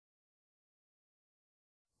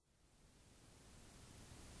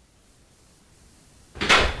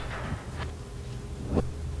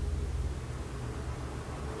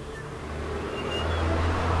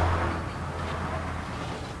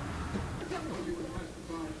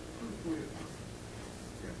point of time.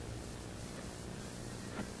 Yeah.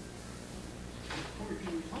 Of course,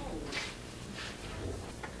 you were told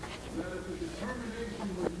that if a determination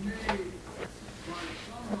was made by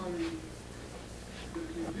somebody that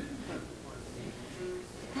you didn't testify to,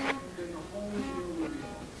 then the whole deal would be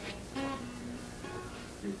off.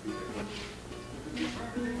 If the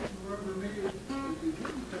determination were ever made that you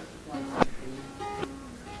didn't testify to,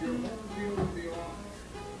 your whole deal would be off.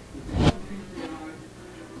 With the PCI,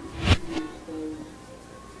 you would be exposed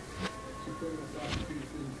to criminal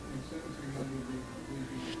prosecution and sentencing under the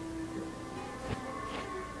Lydia.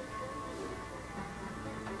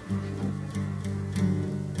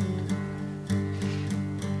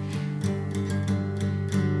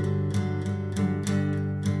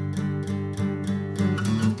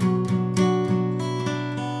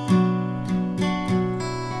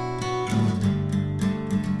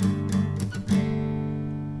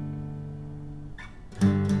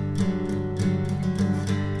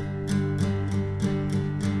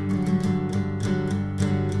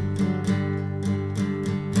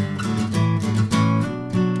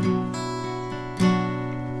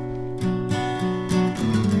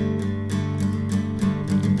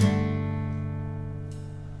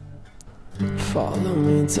 Follow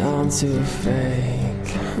me down to fake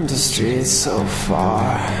the streets so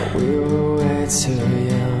far. We were way too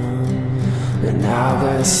young, and now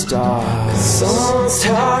they're stars. Someone's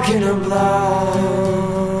talking a blind.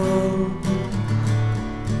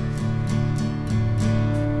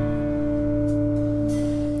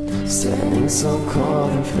 Standing so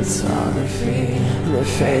cold in photography, their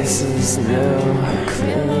faces new,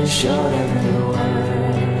 clearly showed every word.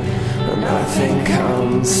 Nothing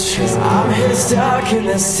comes true. I'm here stuck in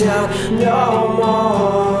this town no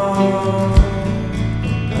more.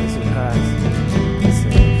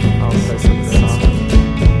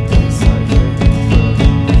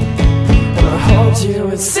 And I hoped you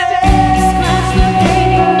would say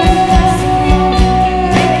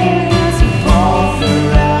both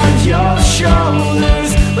around your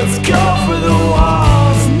shoulders. Let's go for the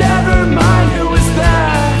walls. Never mind who was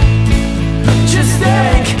there. Just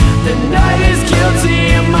think the night is guilty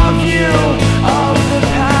in my view of the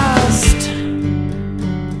past.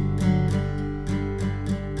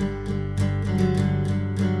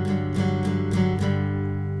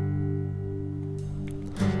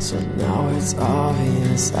 So now it's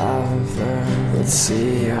obvious I've learned. Let's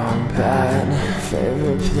see your bed,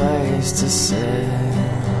 favorite place to sit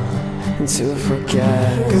and to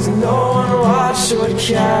forget, 'cause no one watched would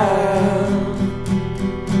care.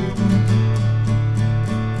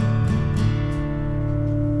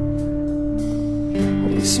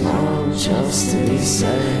 We smiled just to be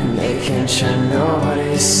safe, making sure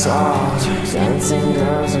nobody saw. Dancing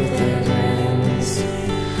girls with their grins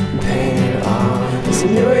painted on. It's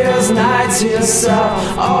New Year's night to yourself.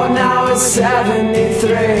 Oh, now it's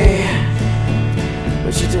 73.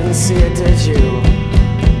 But you didn't see it, did you?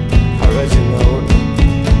 I read your note,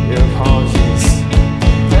 your apologies.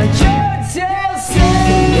 And you're still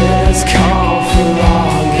saying it's called for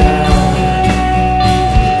longer.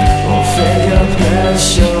 Fingerprints,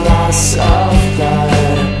 lots of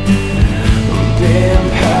blood. Being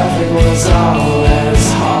perfect was always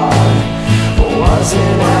hard.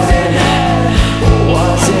 Wasn't it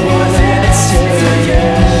to you?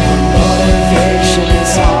 Motivation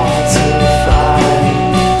is hard to find.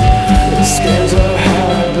 The screams were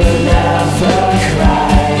heard but never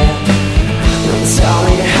cried. Now tell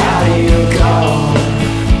me, how do you go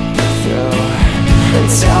through? And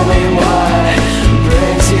tell me what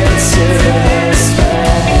brings you to this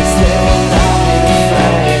place. They'll not be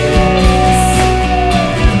afraid.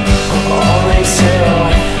 Only to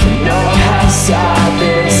know how sad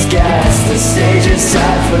this gets. The stage is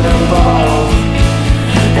set for them both,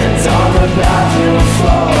 and on the bathroom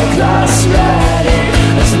floor, glass ready.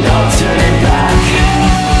 There's no turning back.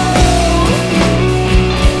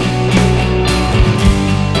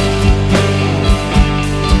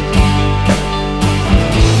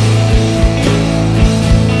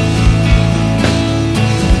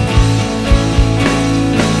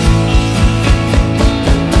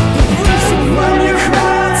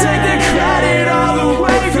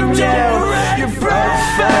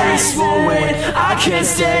 I can't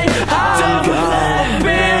stay, I'm gone.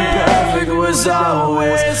 Being perfect was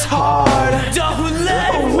always hard.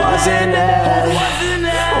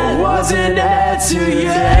 Wasn't it to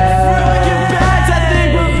you? Broken backs, I think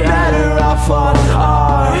we're better off on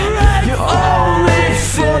our. You only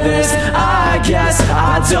feel this, I guess.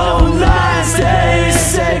 I don't lie, stay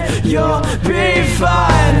safe, you'll be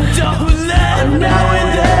fine. Now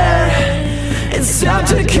and then, it's time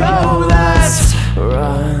to go, let's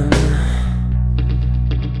run.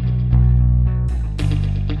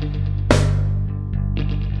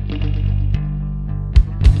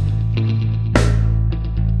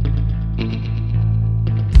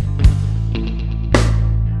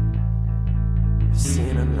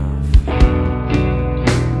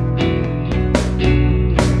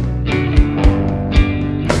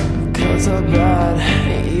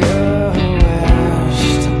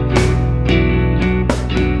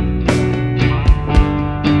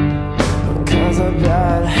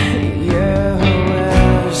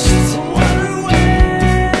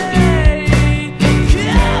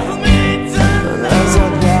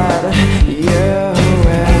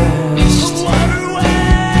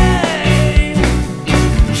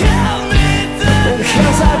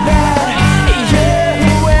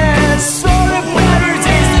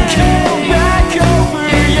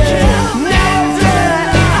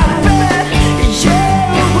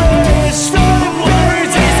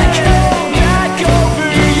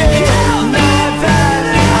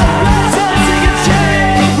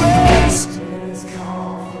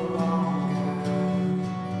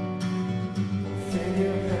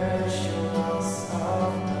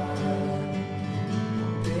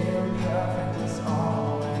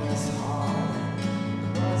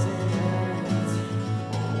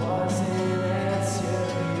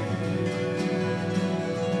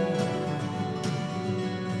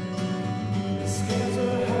 There's a